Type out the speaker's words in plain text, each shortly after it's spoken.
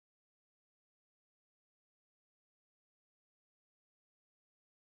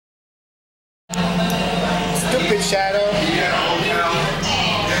shadow.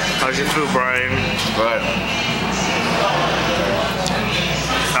 How's your food, Brian? Good.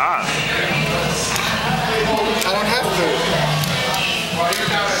 Stop. I don't have food.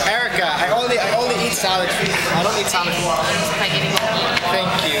 Erica, I only eat salad food. I don't eat salad food. Thank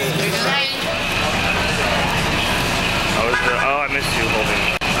you. Oh, I missed you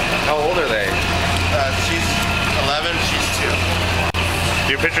holding. How old are they? She's 11, she's 2.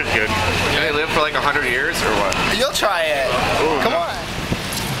 Your picture's good. Do they live for like 100 years or what? You'll try it. Ooh, Come no. on.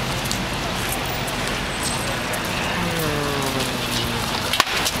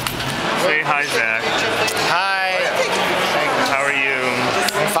 Say hi, Zach. Hi. How are you?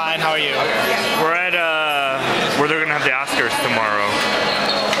 I'm fine. How are you? We're at where they're gonna have the Oscars tomorrow.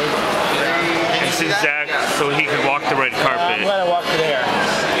 And this is Zach, so he can walk the red I'm carpet. gonna walk there.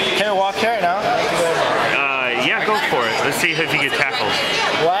 Can we walk here now? Yeah, go for it. Let's see if you get tackled.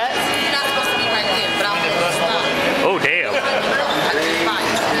 What? Oh, damn.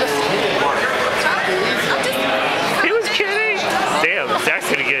 He was kidding. Damn, Zach's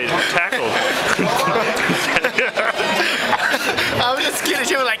gonna get tackled. I was just kidding.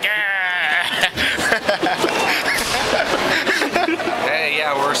 She was like, Hey,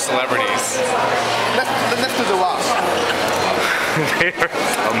 yeah, we're celebrities. let's do the walk. They're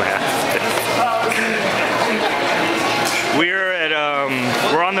dumbass.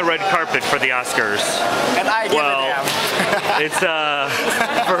 We're on the red carpet for the Oscars. And I give a damn. It's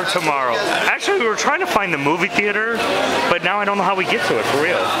for tomorrow. Actually, we were trying to find the movie theater, but now I don't know how we get to it for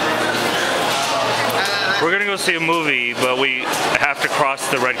real. We're gonna go see a movie, but we have to cross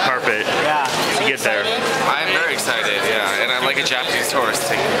the red carpet to get there. I'm very excited, yeah, and I'm like a Japanese tourist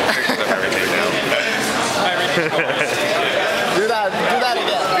taking pictures of everything now. Do that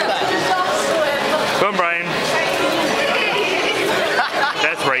again. Do that. Go on, Brian.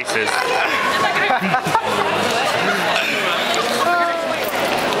 That's racist.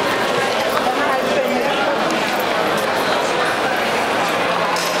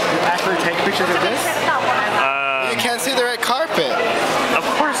 Actually take pictures of this? You can't see the red carpet. Of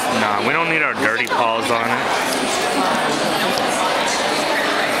course not. We don't need our dirty paws on it.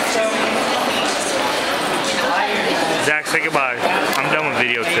 Zach, say goodbye. I'm done with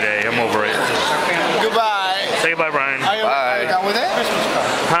video today. I'm over it. Goodbye. Say goodbye, Brian. Are you done with it?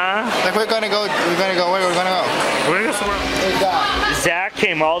 Huh? Like where we're gonna go where we're gonna go? We're gonna go somewhere. Zach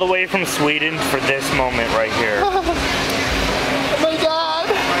came all the way from Sweden for this moment right here. Oh my god!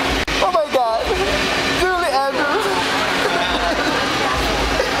 Oh my god! Julie Andrews!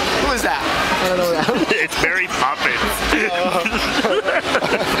 Who is that? I don't know that. It's Mary Poppins.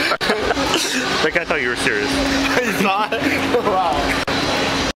 Like I thought you were serious. You thought? Wow.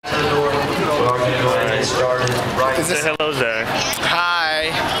 Say hello, Zach. Hi.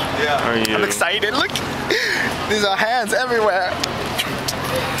 How are you? I'm excited. Look, these are hands everywhere.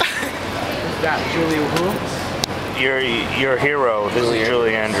 That Julie who? Your hero. This is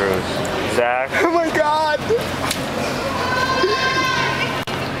Julie Andrews. Zach. Oh my god.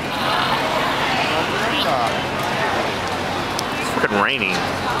 It's fucking raining,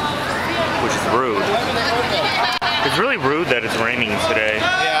 which is rude. It's really rude that it's raining today.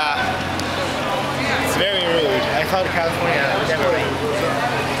 Yeah. It's very rude. I thought California would never rain.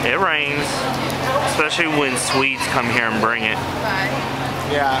 It rains, especially when Swedes come here and bring it.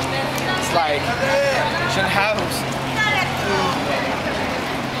 Yeah. It's like shouldn't have.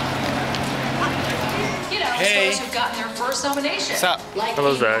 Hey. Who've gotten their first nomination. What's up? Like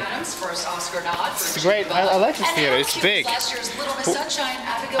Hello, Zach. Adams' first Oscar nod for It's great. I like this theater. It's big. last year's Little Miss Sunshine,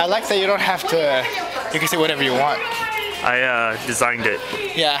 Abigail I like that you don't have to. You can say whatever you want. I designed it.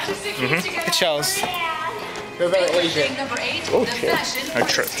 Yeah. It shows. You're very Asian. Number 8, Oh, the shit. fashion I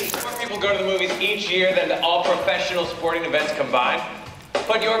tripped. More people go to the movies each year than all professional sporting events combined.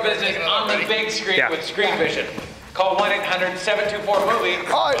 Put your business on the big screen with Screen Vision. Call 1-800-724-MOVIE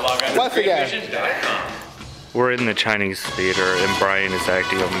or log on to Once again. screenvision.com. We're in the Chinese theater and Brian is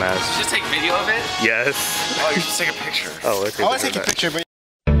acting a mess. Just take video of it? Yes. Oh, you should take a picture. Oh, okay. I want to take a picture, but